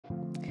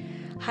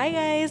Hi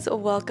guys,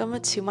 welcome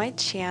to my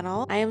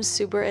channel. I am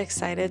super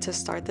excited to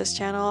start this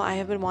channel. I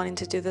have been wanting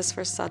to do this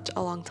for such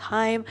a long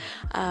time,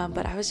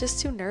 but I was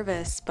just too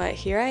nervous. But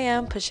here I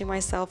am pushing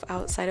myself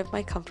outside of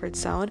my comfort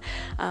zone.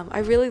 I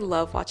really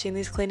love watching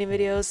these cleaning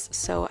videos,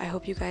 so I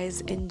hope you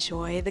guys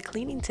enjoy the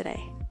cleaning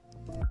today.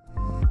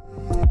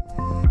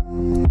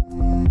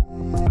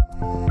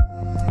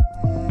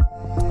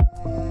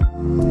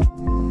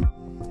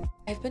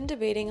 I've been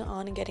debating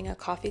on getting a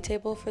coffee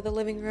table for the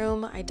living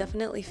room. I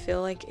definitely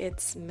feel like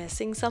it's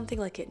missing something,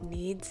 like it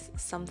needs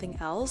something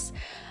else.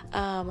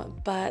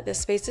 But the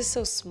space is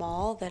so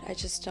small that I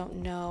just don't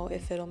know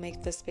if it'll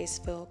make the space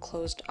feel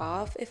closed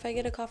off if I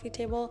get a coffee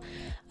table.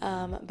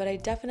 But I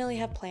definitely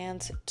have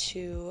plans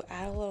to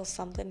add a little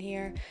something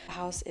here. The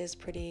house is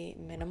pretty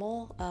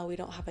minimal. We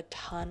don't have a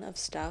ton of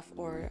stuff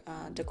or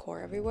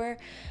decor everywhere.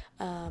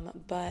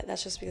 But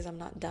that's just because I'm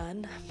not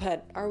done.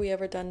 But are we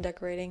ever done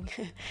decorating?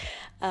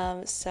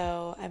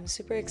 So I'm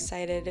super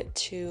excited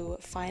to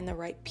find the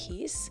right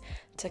piece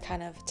to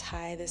kind of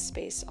tie this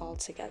space all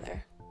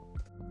together.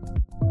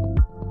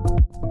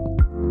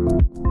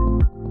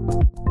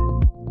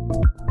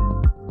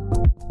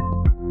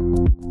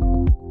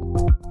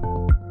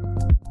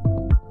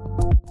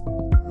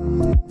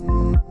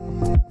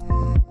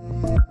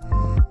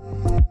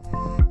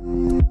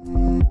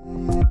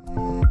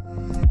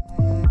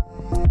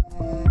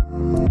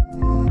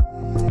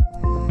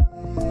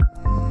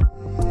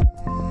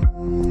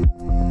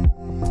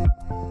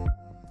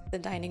 The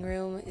dining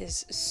room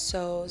is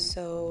so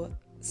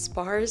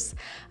sparse.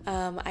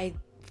 I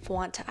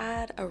want to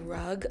add a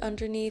rug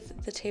underneath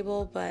the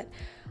table, but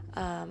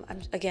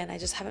I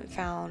just haven't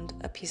found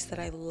a piece that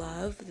I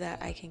love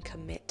that I can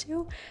commit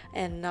to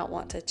and not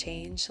want to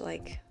change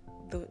like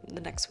the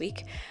next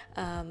week.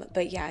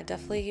 But yeah, I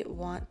definitely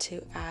want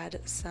to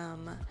add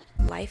some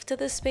life to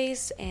this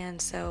space,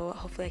 and so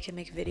hopefully I can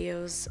make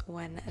videos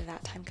when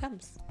that time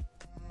comes.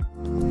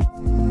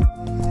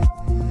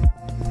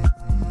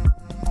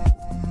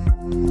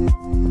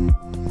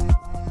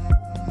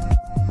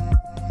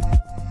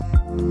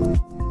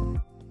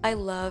 I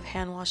love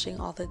hand washing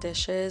all the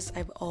dishes.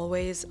 I've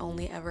always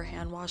only ever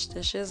hand washed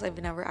dishes. I've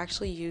never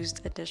actually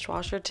used a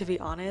dishwasher, to be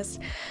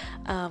honest.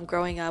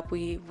 Growing up,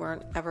 we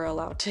weren't ever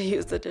allowed to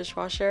use the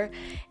dishwasher.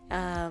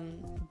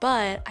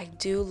 But I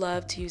do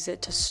love to use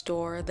it to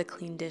store the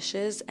clean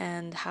dishes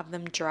and have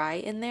them dry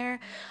in there.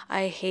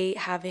 I hate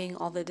having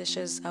all the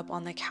dishes up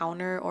on the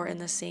counter or in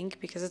the sink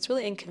because it's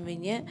really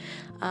inconvenient.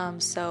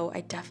 So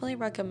I definitely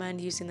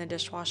recommend using the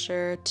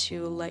dishwasher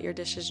to let your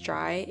dishes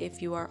dry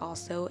if you are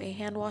also a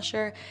hand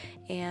washer,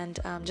 and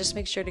just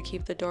make sure to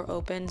keep the door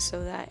open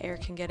so that air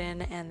can get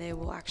in and they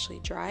will actually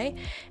dry.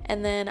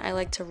 And then I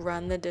like to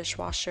run the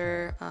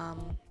dishwasher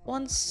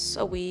once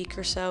a week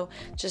or so,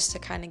 just to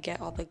kind of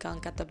get all the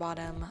gunk at the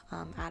bottom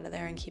out of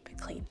there and keep it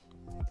clean.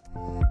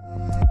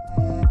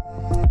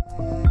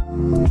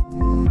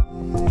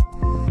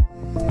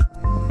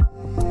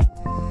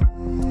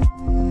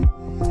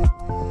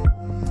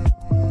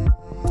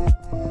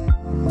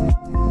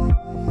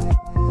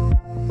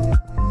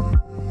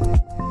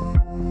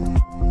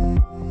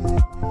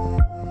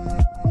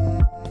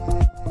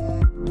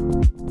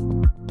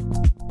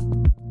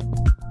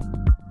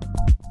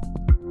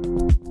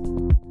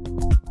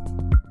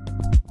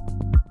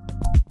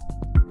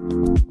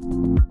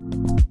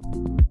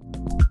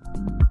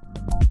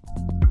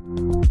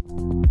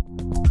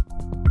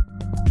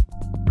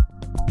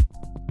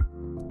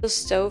 The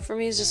stove for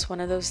me is just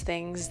one of those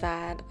things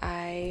that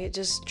I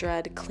just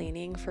dread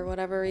cleaning for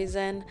whatever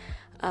reason,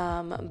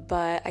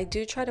 but I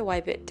do try to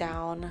wipe it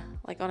down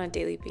like on a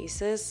daily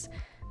basis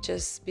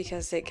just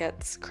because it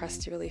gets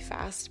crusty really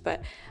fast.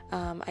 But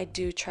I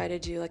do try to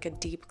do like a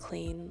deep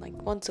clean like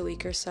once a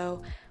week or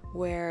so,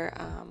 where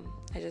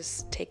I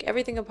just take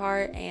everything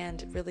apart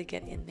and really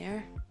get in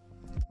there.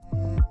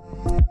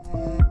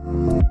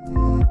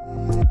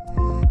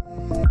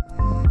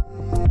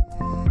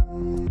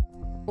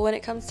 When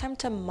it comes time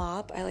to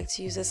mop, I like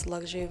to use this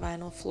luxury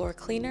vinyl floor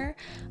cleaner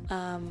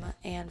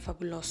and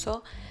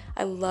Fabuloso.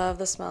 I love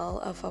the smell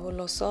of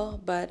Fabuloso,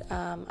 but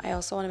I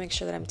also want to make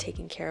sure that I'm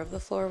taking care of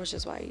the floor, which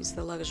is why I use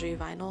the luxury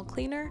vinyl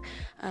cleaner,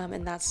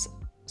 and that's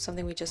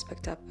something we just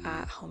picked up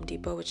at Home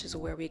Depot, which is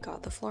where we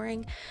got the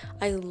flooring.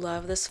 I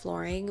love this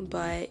flooring,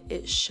 but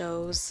it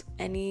shows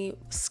any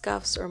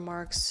scuffs or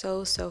marks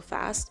so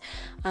fast.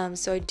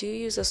 So I do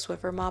use a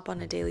Swiffer mop on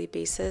a daily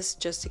basis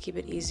just to keep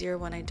it easier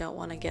when I don't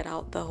want to get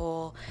out the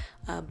whole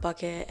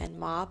bucket and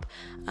mop.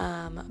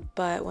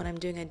 But when I'm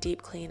doing a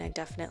deep clean, I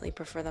definitely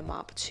prefer the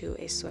mop to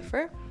a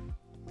Swiffer.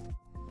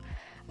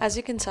 As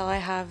you can tell, I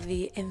have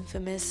the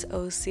infamous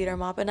O Cedar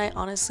mop, and I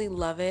honestly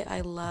love it.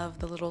 I love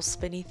the little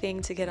spinny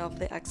thing to get off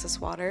the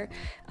excess water,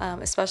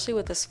 especially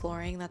with this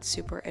flooring. That's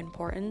super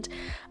important.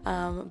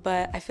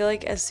 But I feel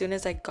like as soon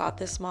as I got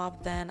this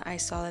mop, then I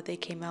saw that they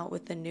came out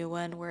with the new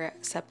one where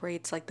it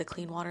separates like the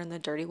clean water and the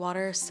dirty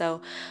water.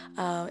 So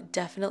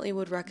definitely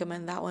would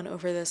recommend that one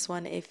over this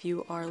one if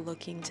you are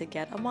looking to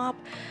get a mop.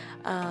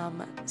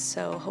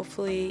 So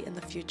hopefully in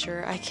the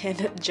future I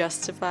can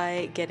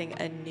justify getting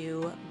a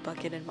new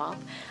bucket and mop.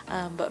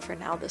 but for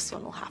now this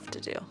one will have to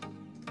do.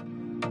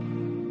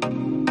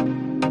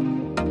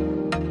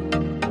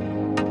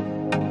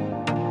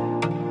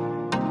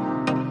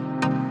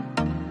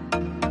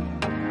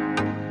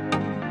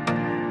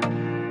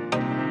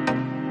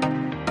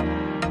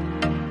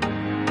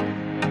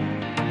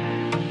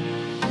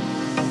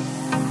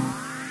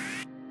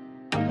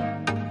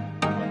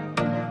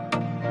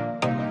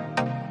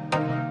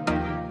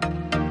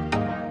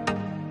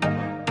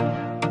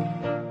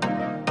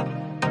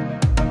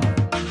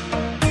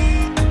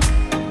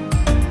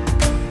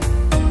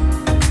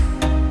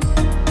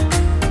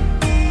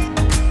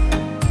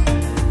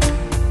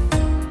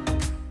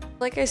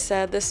 Like I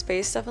said, the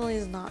space definitely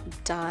is not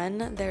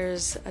done.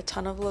 There's a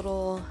ton of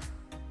little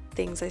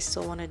things I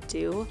still want to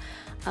do,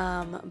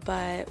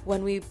 but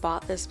when we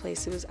bought this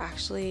place, it was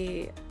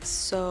actually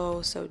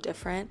so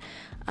different.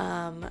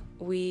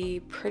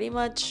 We pretty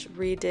much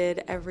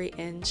redid every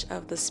inch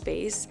of the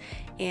space,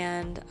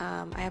 and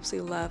I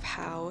absolutely love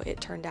how it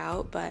turned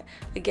out. But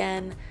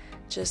again,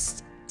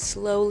 just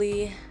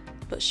slowly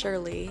but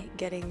surely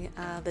getting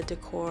the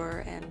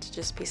decor and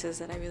just pieces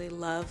that I really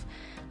love.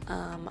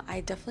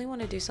 I definitely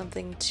want to do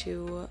something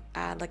to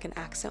add like an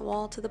accent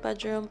wall to the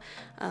bedroom,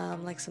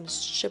 like some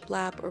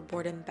shiplap or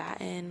board and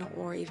batten,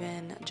 or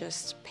even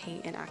just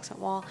paint an accent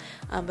wall,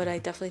 but I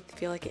definitely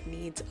feel like it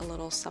needs a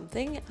little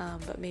something,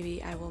 but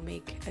maybe I will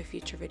make a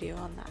future video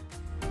on that.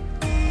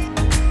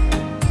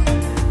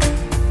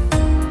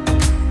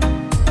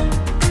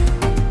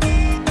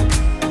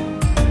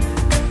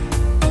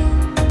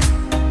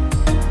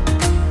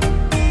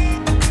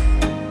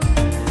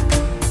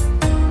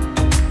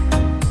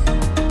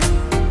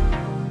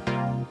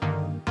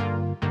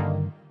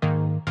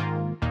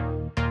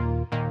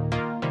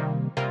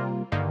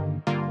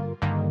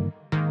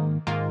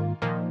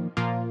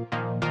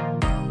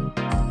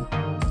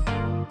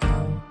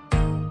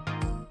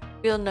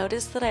 You'll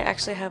notice that I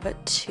actually have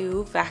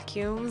two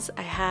vacuums.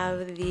 I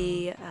have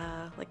the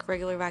like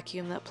regular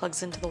vacuum that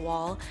plugs into the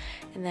wall,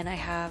 and then I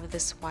have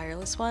this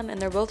wireless one,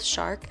 and they're both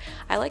Shark.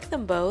 I like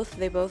them both.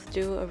 They both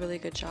do a really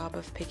good job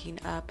of picking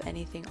up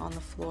anything on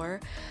the floor,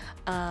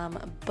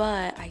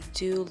 but I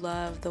do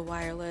love the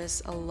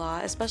wireless a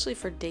lot, especially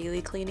for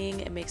daily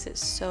cleaning. It makes it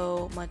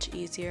so much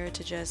easier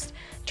to just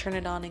turn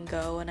it on and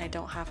go, and I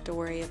don't have to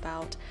worry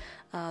about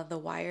the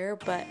wire.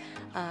 But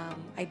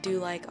I do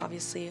like,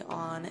 obviously,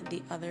 on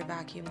the other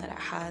vacuum that it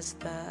has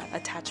the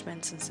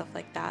attachments and stuff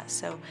like that.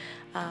 So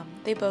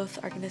they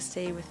both are going to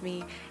stay with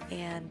me,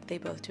 and they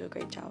both do a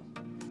great job.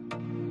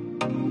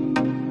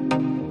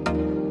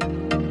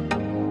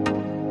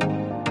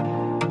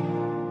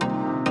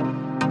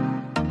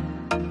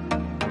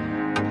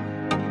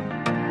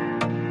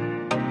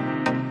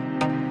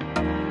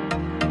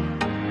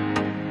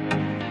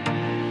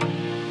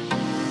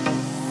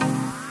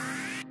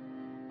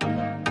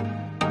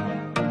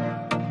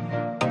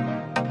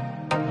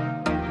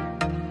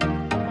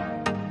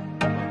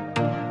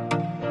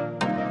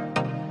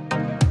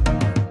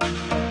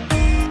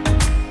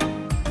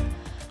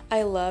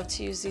 I love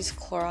to use these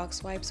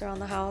Clorox wipes around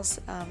the house.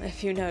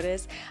 If you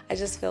notice, I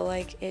just feel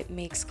like it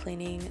makes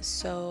cleaning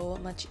so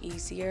much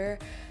easier,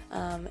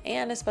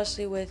 and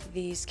especially with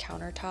these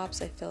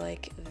countertops, I feel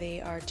like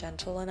they are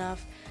gentle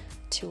enough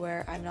to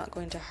where I'm not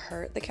going to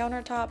hurt the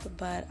countertop,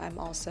 but I'm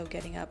also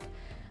getting up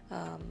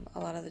a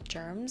lot of the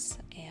germs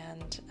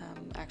and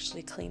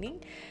actually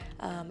cleaning.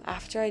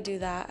 After I do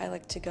that, I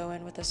like to go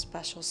in with a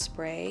special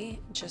spray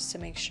just to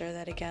make sure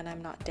that, again,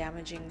 I'm not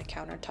damaging the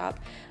countertop,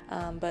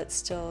 but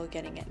still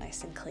getting it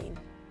nice and clean.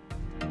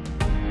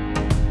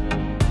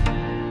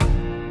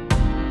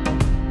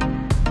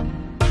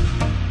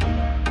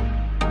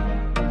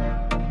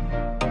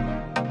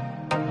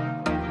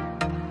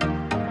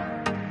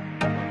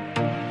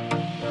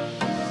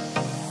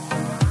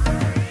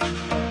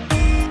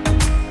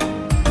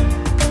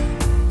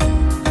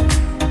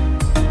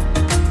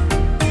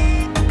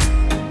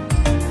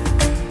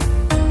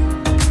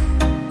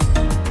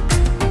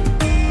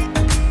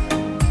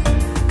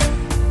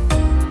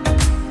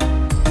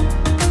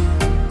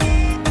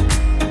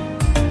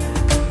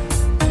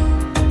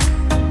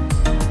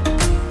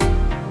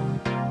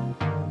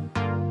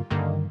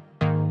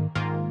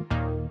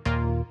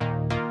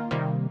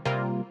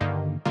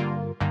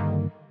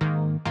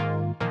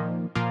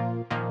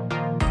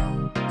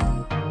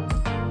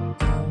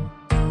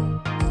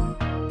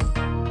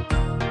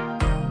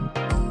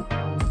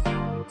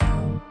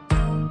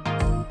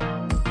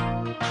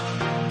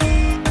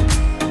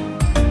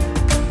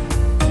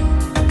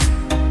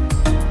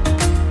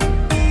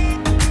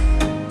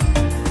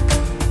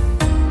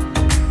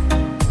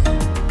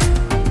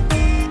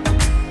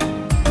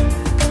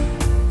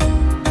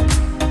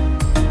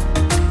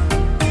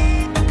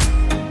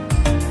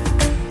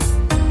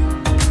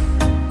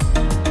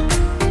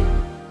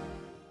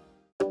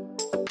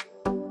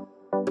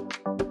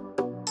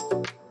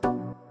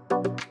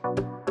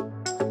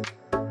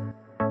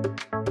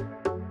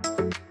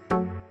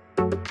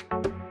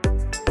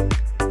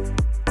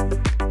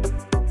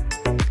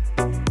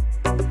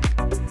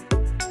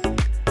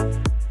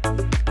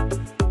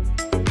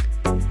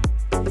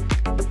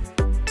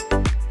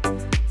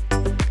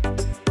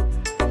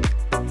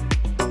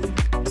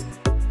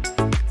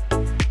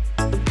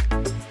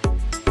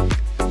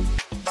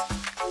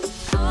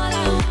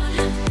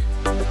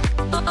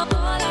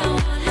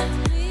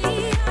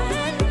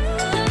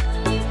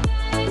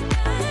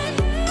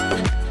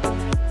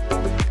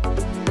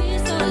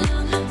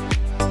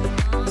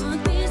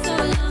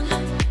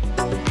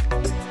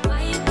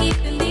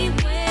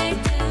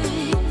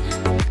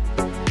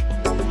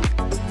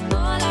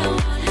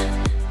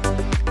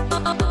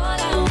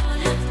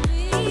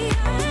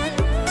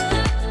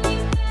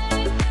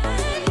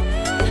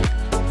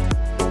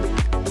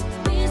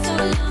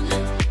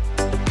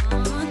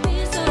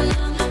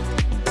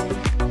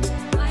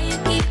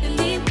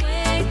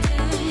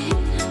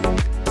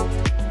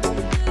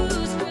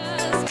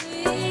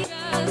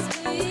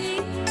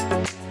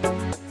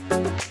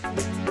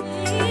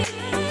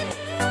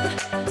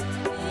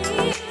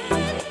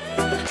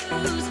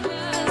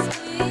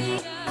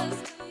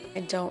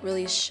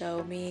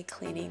 show me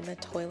cleaning the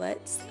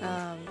toilets.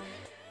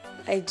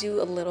 I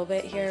do a little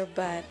bit here,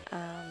 but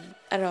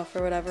I don't know,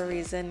 for whatever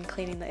reason,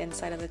 cleaning the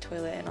inside of the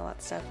toilet and all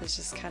that stuff is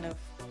just kind of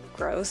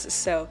gross,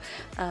 so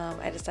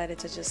I decided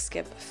to just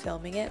skip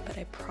filming it, but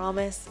I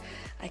promise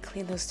I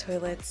clean those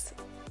toilets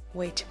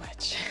way too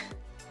much.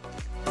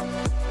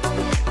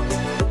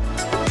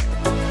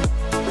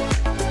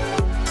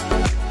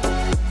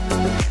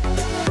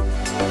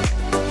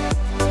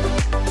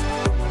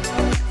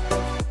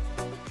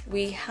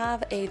 We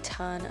have a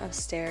ton of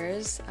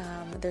stairs.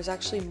 There's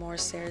actually more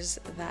stairs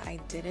that I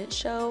didn't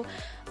show,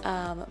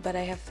 but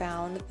I have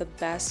found the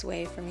best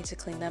way for me to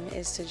clean them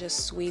is to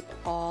just sweep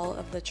all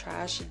of the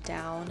trash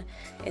down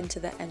into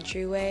the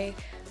entryway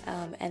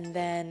and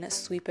then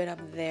sweep it up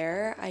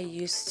there. I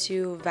used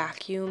to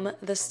vacuum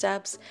the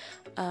steps,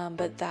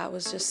 but that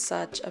was just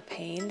such a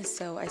pain,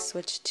 so I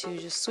switched to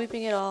just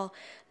sweeping it all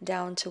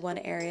down to one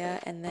area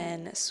and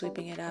then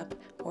sweeping it up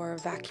or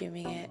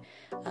vacuuming it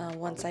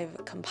once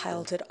I've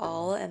compiled it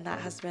all, and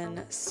that has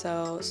been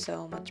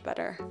so much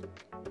better.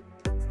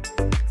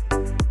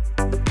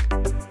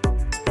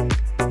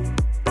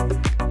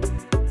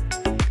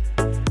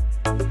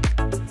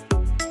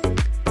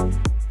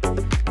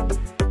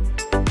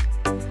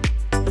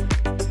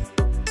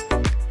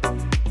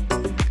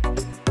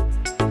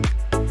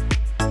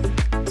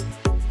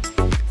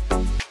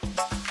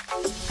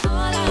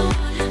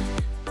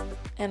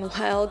 And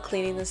while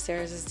cleaning the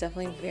stairs is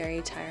definitely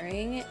very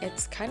tiring,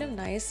 it's kind of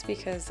nice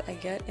because I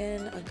get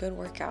in a good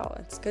workout.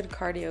 It's good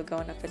cardio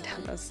going up and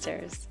down those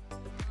stairs.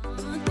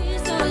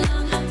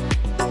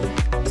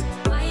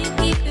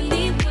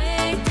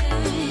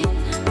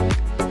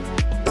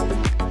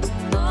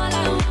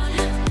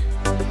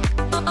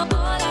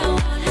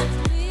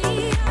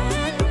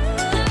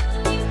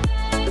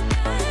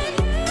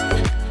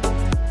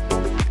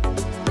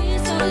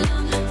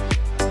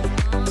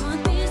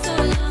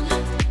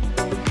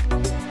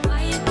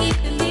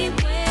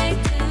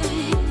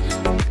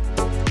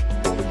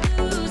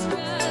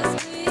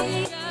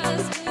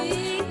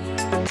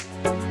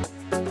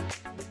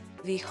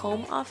 The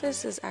home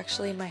office is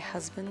actually my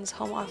husband's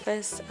home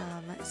office,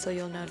 so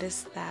you'll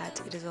notice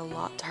that it is a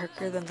lot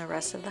darker than the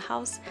rest of the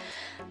house,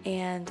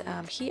 and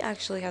he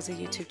actually has a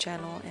YouTube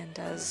channel and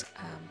does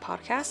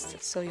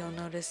podcasts, so you'll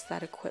notice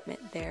that equipment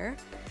there.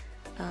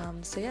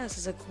 So yeah, this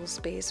is a cool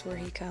space where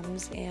he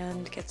comes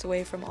and gets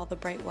away from all the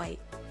bright white.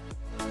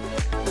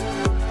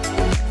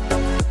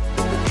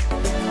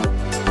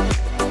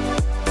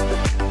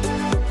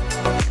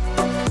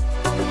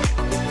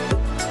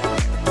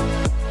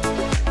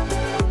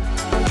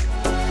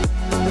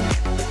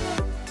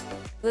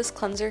 This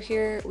cleanser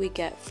here we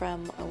get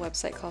from a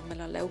website called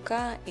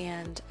Melaleuca,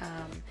 and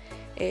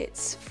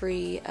it's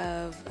free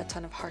of a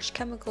ton of harsh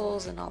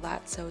chemicals and all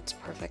that, so it's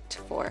perfect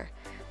for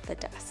the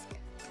desk.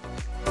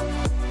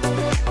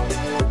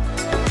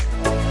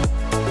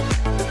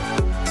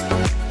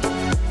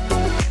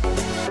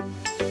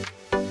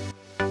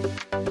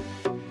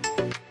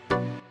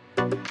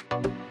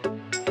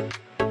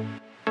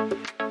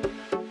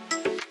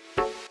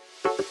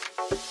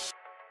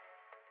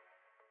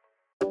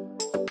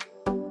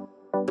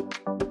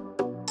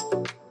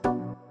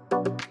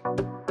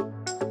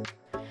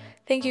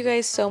 Thank you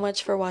guys so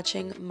much for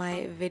watching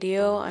my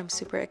video. I'm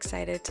super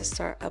excited to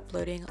start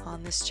uploading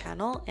on this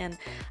channel, and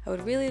I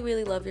would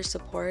really love your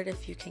support.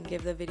 If you can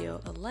give the video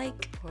a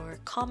like or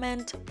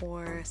comment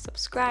or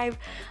subscribe,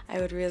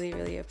 I would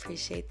really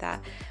appreciate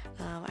that.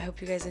 I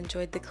hope you guys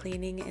enjoyed the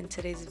cleaning in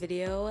today's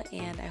video,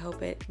 and I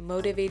hope it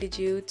motivated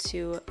you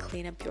to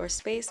clean up your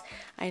space.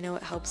 I know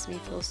it helps me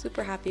feel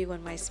super happy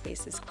when my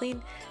space is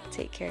clean.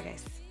 Take care,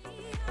 guys.